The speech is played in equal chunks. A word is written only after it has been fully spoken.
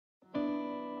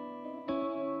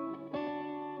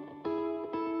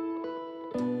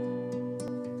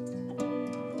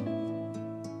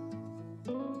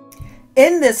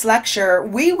In this lecture,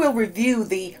 we will review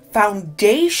the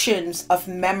foundations of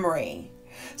memory.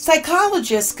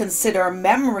 Psychologists consider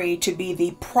memory to be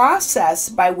the process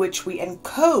by which we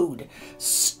encode,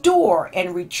 store,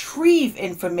 and retrieve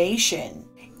information.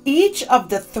 Each of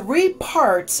the three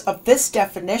parts of this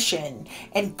definition,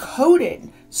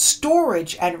 encoding,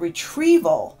 storage, and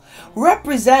retrieval,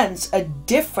 represents a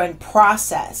different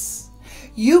process.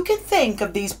 You can think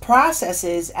of these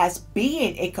processes as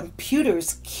being a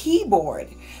computer's keyboard.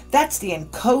 That's the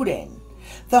encoding.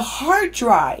 The hard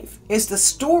drive is the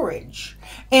storage,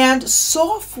 and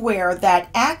software that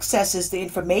accesses the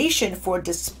information for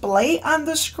display on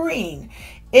the screen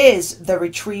is the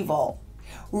retrieval.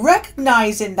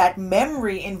 Recognizing that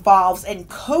memory involves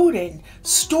encoding,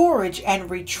 storage, and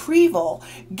retrieval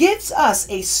gives us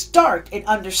a start in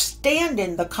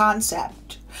understanding the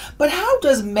concept. But how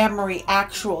does memory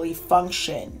actually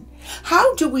function?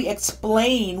 How do we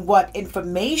explain what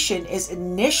information is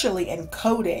initially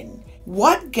encoding?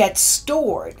 What gets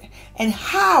stored? And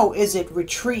how is it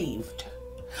retrieved?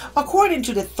 According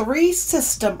to the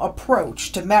three-system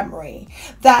approach to memory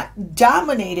that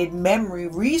dominated memory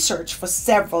research for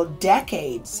several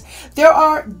decades, there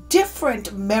are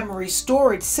different memory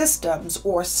storage systems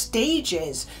or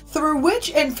stages through which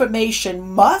information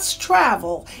must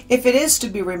travel if it is to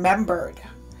be remembered.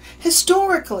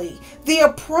 Historically, the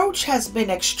approach has been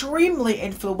extremely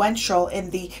influential in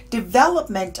the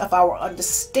development of our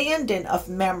understanding of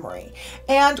memory,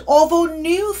 and although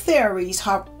new theories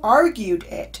have argued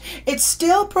it, it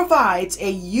still provides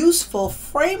a useful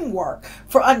framework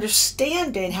for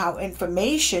understanding how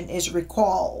information is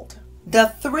recalled.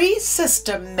 The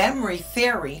three-system memory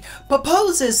theory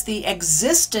proposes the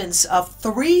existence of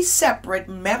three separate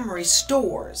memory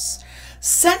stores.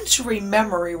 Sensory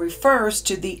memory refers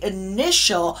to the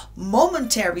initial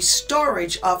momentary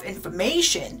storage of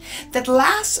information that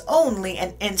lasts only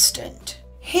an instant.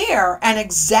 Here, an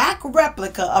exact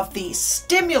replica of the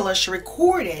stimulus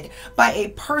recorded by a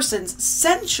person's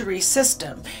sensory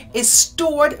system is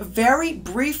stored very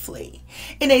briefly.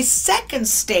 In a second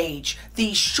stage,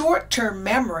 the short-term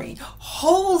memory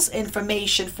holds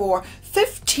information for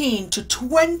 15 to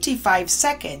 25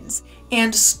 seconds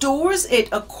and stores it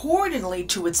accordingly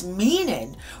to its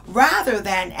meaning rather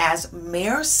than as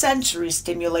mere sensory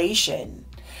stimulation.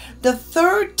 The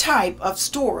third type of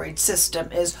storage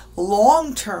system is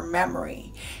long-term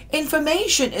memory.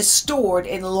 Information is stored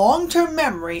in long-term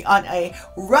memory on a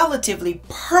relatively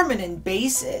permanent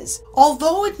basis,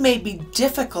 although it may be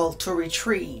difficult to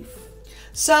retrieve.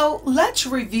 So let's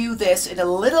review this in a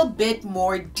little bit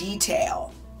more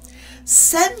detail.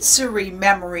 Sensory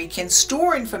memory can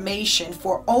store information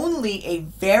for only a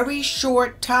very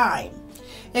short time.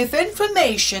 If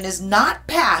information is not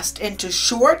passed into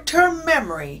short-term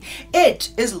memory,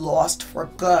 it is lost for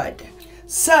good.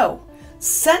 So,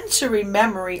 sensory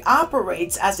memory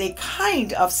operates as a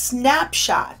kind of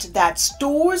snapshot that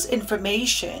stores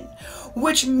information,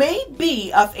 which may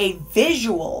be of a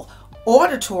visual,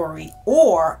 auditory,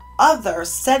 or other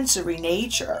sensory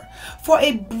nature for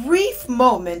a brief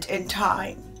moment in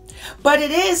time. But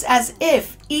it is as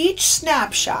if each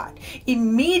snapshot,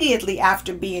 immediately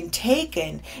after being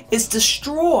taken, is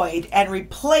destroyed and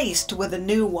replaced with a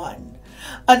new one.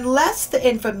 Unless the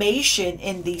information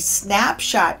in the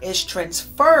snapshot is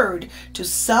transferred to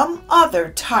some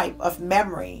other type of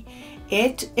memory,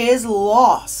 it is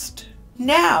lost.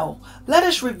 Now, let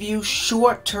us review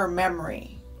short-term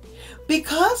memory.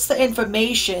 Because the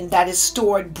information that is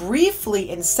stored briefly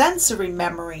in sensory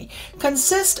memory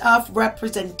consists of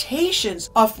representations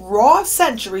of raw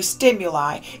sensory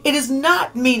stimuli, it is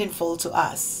not meaningful to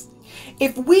us.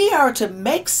 If we are to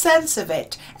make sense of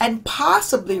it and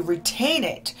possibly retain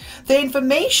it, the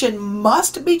information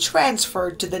must be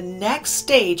transferred to the next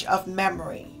stage of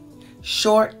memory,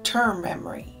 short-term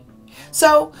memory.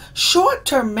 So,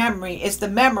 short-term memory is the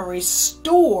memory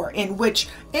store in which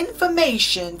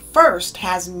information first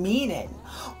has meaning,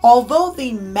 although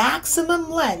the maximum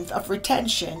length of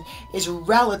retention is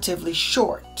relatively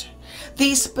short.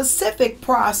 The specific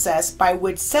process by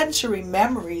which sensory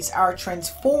memories are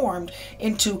transformed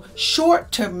into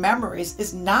short-term memories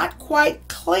is not quite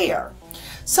clear.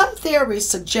 Some theories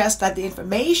suggest that the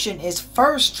information is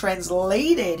first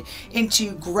translated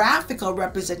into graphical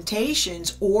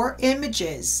representations or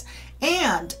images,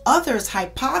 and others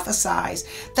hypothesize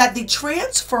that the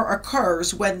transfer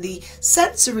occurs when the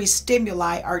sensory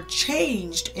stimuli are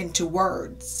changed into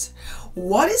words.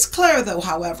 What is clear, though,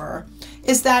 however,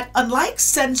 is that unlike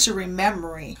sensory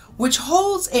memory, which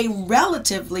holds a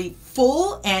relatively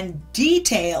full and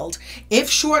detailed, if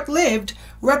short-lived,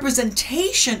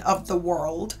 representation of the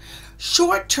world,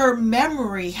 short-term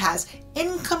memory has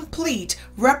incomplete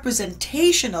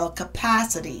representational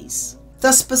capacities.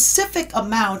 The specific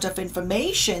amount of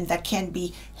information that can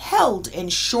be held in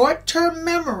short-term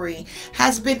memory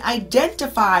has been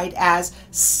identified as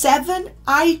 7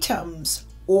 items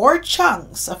or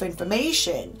chunks of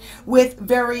information, with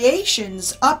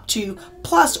variations up to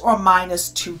plus or minus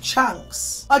 2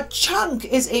 chunks. A chunk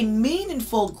is a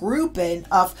meaningful grouping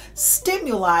of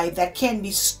stimuli that can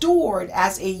be stored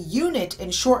as a unit in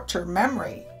short-term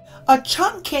memory. A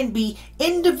chunk can be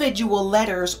individual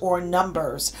letters or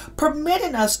numbers,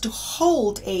 permitting us to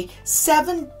hold a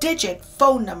 7-digit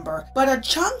phone number, but a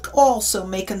chunk also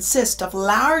may consist of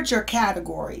larger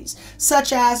categories,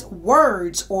 such as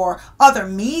words or other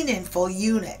meaningful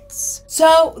units.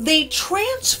 So the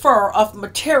transfer of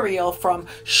material from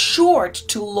short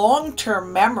to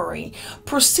long-term memory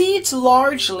proceeds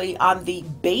largely on the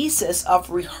basis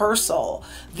of rehearsal,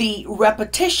 the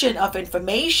repetition of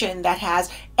information that has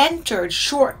entered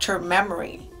short-term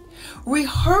memory.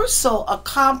 Rehearsal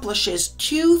accomplishes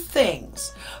 2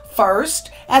 things.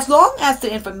 First, as long as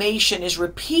the information is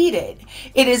repeated,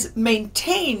 it is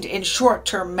maintained in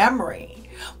short-term memory.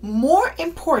 More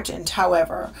important,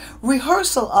 however,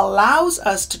 rehearsal allows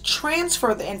us to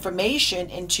transfer the information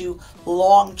into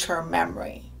long-term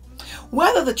memory.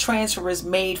 Whether the transfer is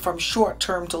made from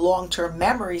short-term to long-term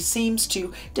memory seems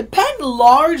to depend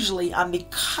largely on the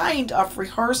kind of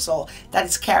rehearsal that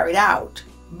is carried out.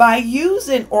 By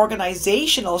using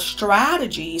organizational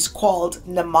strategies called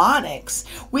mnemonics,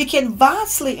 we can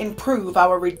vastly improve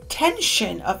our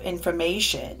retention of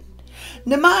information.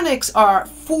 Mnemonics are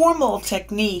formal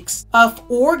techniques of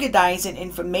organizing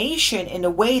information in a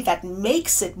way that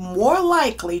makes it more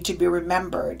likely to be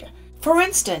remembered. For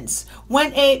instance,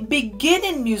 when a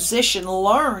beginning musician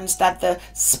learns that the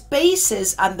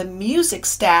spaces on the music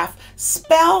staff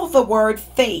spell the word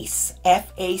face,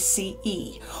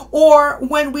 F-A-C-E, or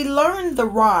when we learn the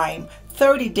rhyme,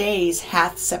 30 days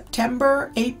hath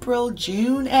September, April,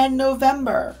 June, and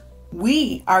November,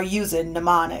 we are using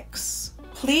mnemonics.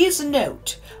 Please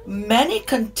note, many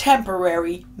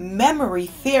contemporary memory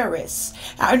theorists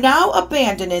are now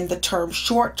abandoning the term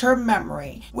short-term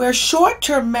memory, where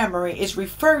short-term memory is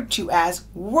referred to as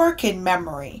working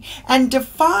memory and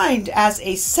defined as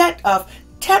a set of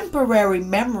temporary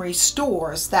memory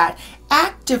stores that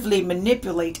actively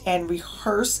manipulate and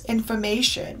rehearse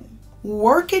information.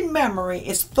 Working memory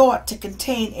is thought to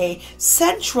contain a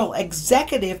central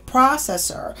executive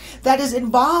processor that is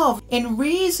involved in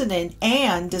reasoning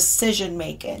and decision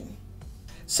making.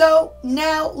 So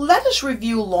now let us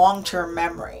review long-term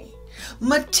memory.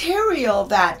 Material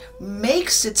that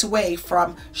makes its way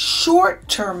from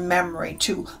short-term memory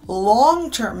to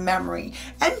long-term memory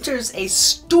enters a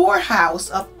storehouse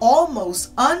of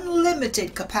almost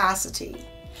unlimited capacity.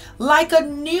 Like a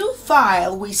new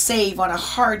file we save on a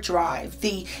hard drive,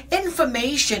 the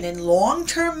information in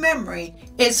long-term memory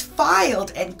is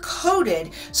filed and coded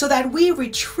so that we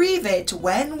retrieve it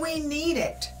when we need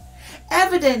it.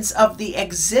 Evidence of the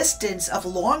existence of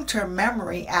long-term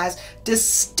memory as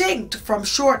distinct from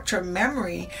short-term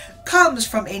memory comes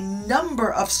from a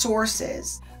number of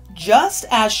sources. Just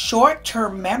as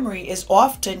short-term memory is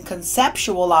often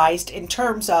conceptualized in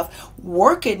terms of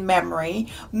working memory,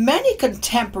 many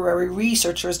contemporary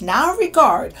researchers now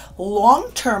regard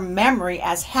long-term memory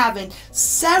as having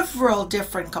several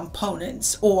different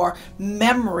components or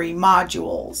memory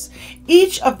modules.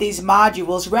 Each of these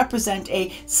modules represent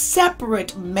a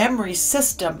separate memory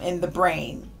system in the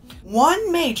brain.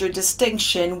 One major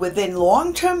distinction within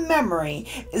long-term memory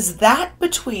is that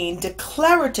between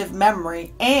declarative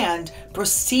memory and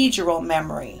procedural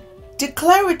memory.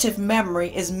 Declarative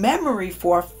memory is memory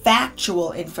for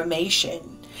factual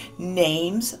information,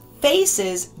 names,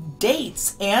 faces,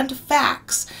 dates, and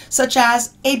facts, such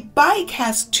as a bike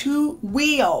has 2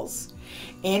 wheels.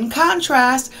 In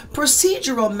contrast,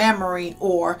 procedural memory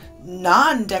or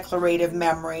non-declarative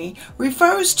memory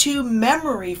refers to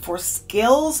memory for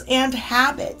skills and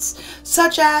habits,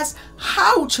 such as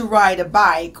how to ride a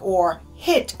bike or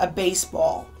hit a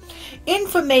baseball.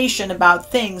 Information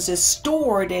about things is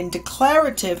stored in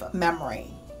declarative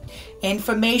memory.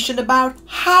 Information about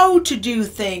how to do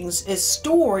things is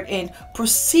stored in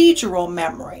procedural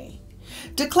memory.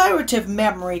 Declarative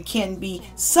memory can be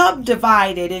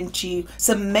subdivided into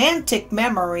semantic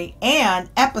memory and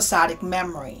episodic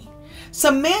memory.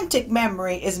 Semantic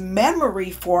memory is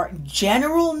memory for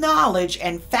general knowledge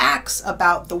and facts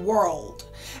about the world,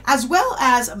 as well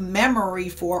as memory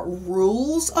for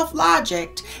rules of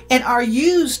logic, and are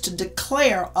used to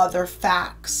declare other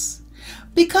facts.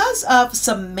 Because of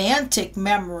semantic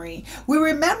memory, we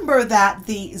remember that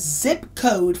the zip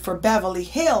code for Beverly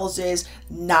Hills is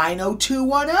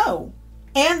 90210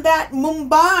 and that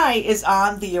Mumbai is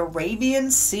on the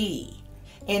Arabian Sea.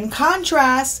 In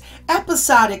contrast,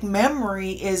 episodic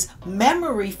memory is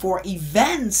memory for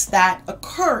events that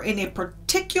occur in a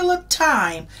particular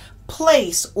time,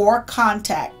 place, or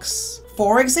context.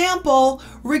 For example,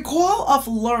 recall of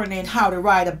learning how to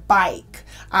ride a bike,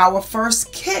 our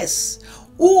first kiss,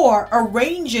 or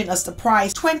arranging a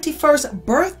surprise 21st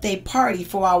birthday party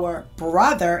for our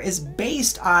brother is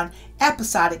based on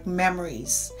episodic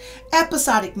memories.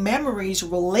 Episodic memories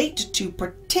relate to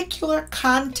particular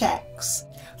contexts.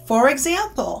 For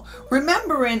example,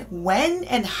 remembering when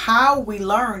and how we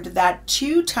learned that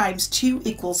 2 times 2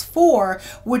 equals 4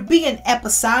 would be an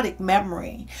episodic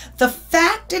memory. The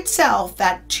fact itself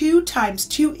that 2 times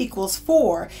 2 equals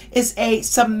 4 is a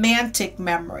semantic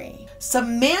memory.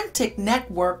 Semantic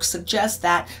networks suggest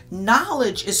that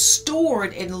knowledge is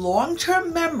stored in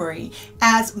long-term memory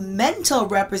as mental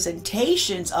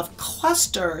representations of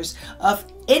clusters of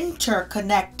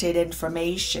interconnected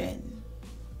information.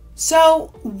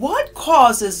 So, what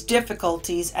causes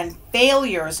difficulties and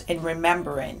failures in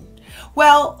remembering?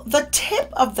 Well, the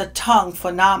tip of the tongue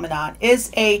phenomenon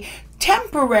is a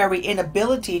temporary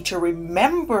inability to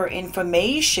remember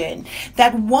information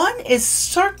that one is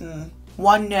certain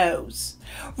one knows.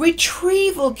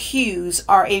 Retrieval cues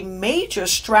are a major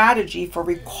strategy for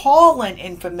recalling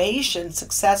information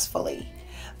successfully.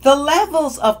 The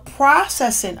levels of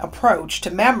processing approach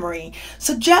to memory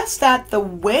suggest that the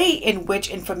way in which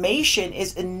information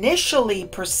is initially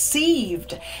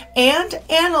perceived and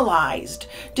analyzed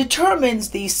determines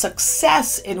the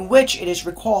success in which it is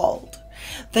recalled.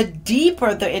 The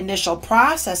deeper the initial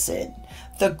processing,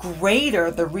 the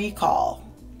greater the recall.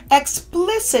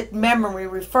 Explicit memory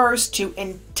refers to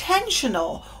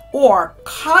intentional or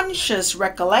conscious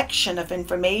recollection of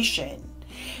information.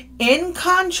 In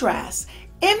contrast,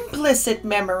 implicit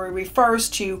memory refers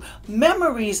to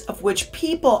memories of which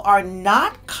people are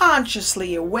not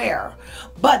consciously aware,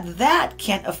 but that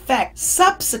can affect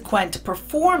subsequent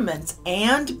performance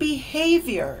and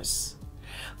behaviors.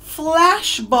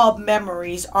 Flashbulb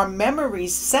memories are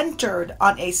memories centered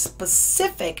on a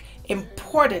specific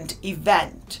important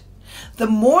event. The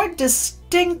more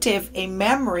distinctive a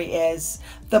memory is,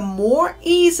 the more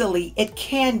easily it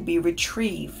can be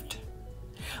retrieved.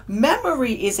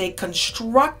 Memory is a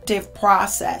constructive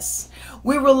process.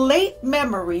 We relate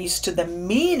memories to the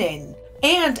meaning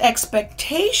and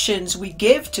expectations we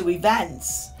give to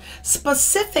events.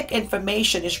 Specific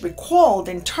information is recalled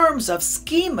in terms of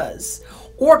schemas,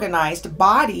 organized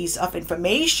bodies of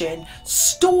information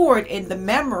stored in the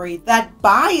memory that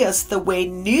bias the way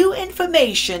new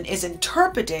information is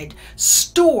interpreted,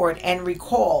 stored, and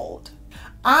recalled.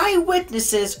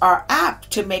 Eyewitnesses are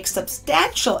apt to make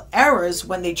substantial errors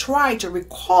when they try to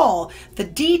recall the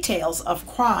details of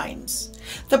crimes.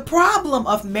 The problem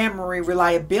of memory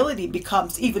reliability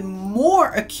becomes even more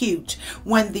acute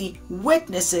when the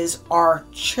witnesses are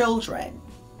children.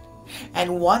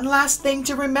 And one last thing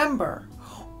to remember,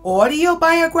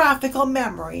 autobiographical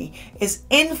memory is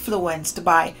influenced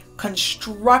by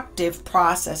constructive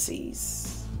processes.